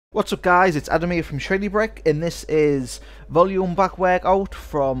What's up guys, it's Adam here from shreddybrek, and this is volume back workout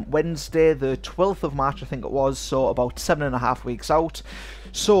from Wednesday the 12th of March I think it was, so about 7.5 weeks out.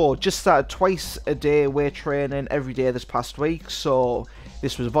 So just started twice a day weight training every day this past week, so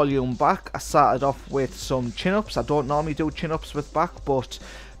this was volume back. I started off with some chin-ups. I don't normally do chin-ups with back, but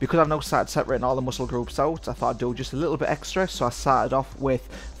because I've now started separating all the muscle groups out, I thought I'd do just a little bit extra, so I started off with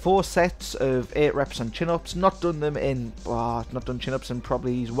 4 sets of 8 reps on chin-ups. Not done chin-ups in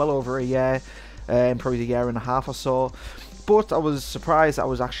probably well over a year, probably a year and a half or so. But I was surprised I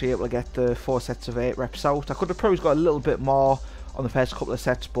was actually able to get the 4 sets of 8 reps out. I could have probably got a little bit more on the first couple of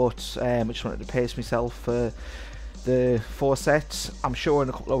sets, but I just wanted to pace myself for the 4 sets. I'm sure in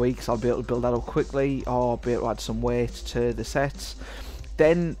a couple of weeks I'll be able to build that up quickly, or be able to add some weight to the sets.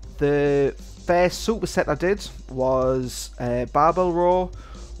 Then the first superset I did was barbell row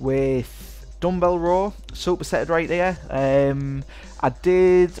with dumbbell row, supersetted right here. I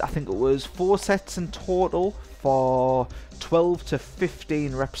think it was 4 sets in total for 12 to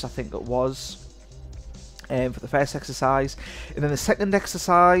 15 reps I think it was, for the first exercise. And then the second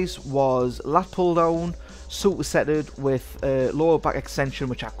exercise was lat pull down, supersetted with a lower back extension,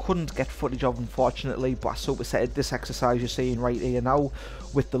 which I couldn't get footage of unfortunately, but I supersetted this exercise you're seeing right here now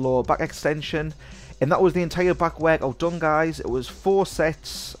with the lower back extension. And that was the entire back workout done, guys. It was 4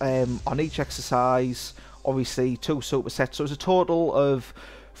 sets on each exercise, obviously 2 supersets, so it was a total of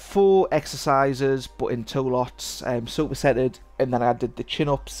 4 exercises but in 2 lots, supersetted. And then I did the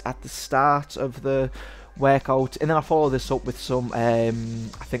chin-ups at the start of the workout, and then I followed this up with some I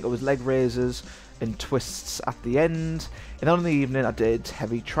think it was leg raises and twists at the end. And then in the evening I did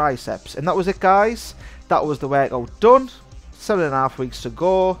heavy triceps, and that was it guys. That was the workout done. 7.5 weeks to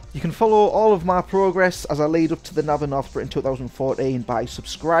go. You can follow all of my progress as I lead up to the NABBA North Britain 2014 by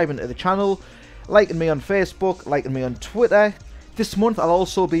subscribing to the channel, liking me on Facebook, liking me on Twitter. This month I'll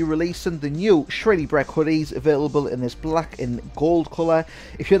also be releasing the new shreddybrek hoodies, available in this black and gold colour.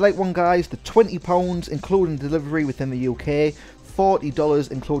 If you'd like one guys, they're £20 including delivery within the UK,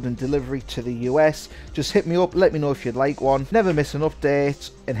 $40 including delivery to the US. Just hit me up, let me know if you'd like one. Never miss an update,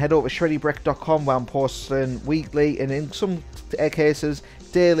 and head over to shreddybrek.com where I'm posting weekly and in some cases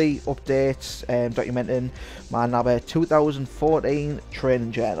daily updates, documenting my NABBA 2014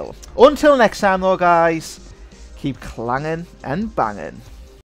 training journal. Until next time though guys, keep clanging and banging.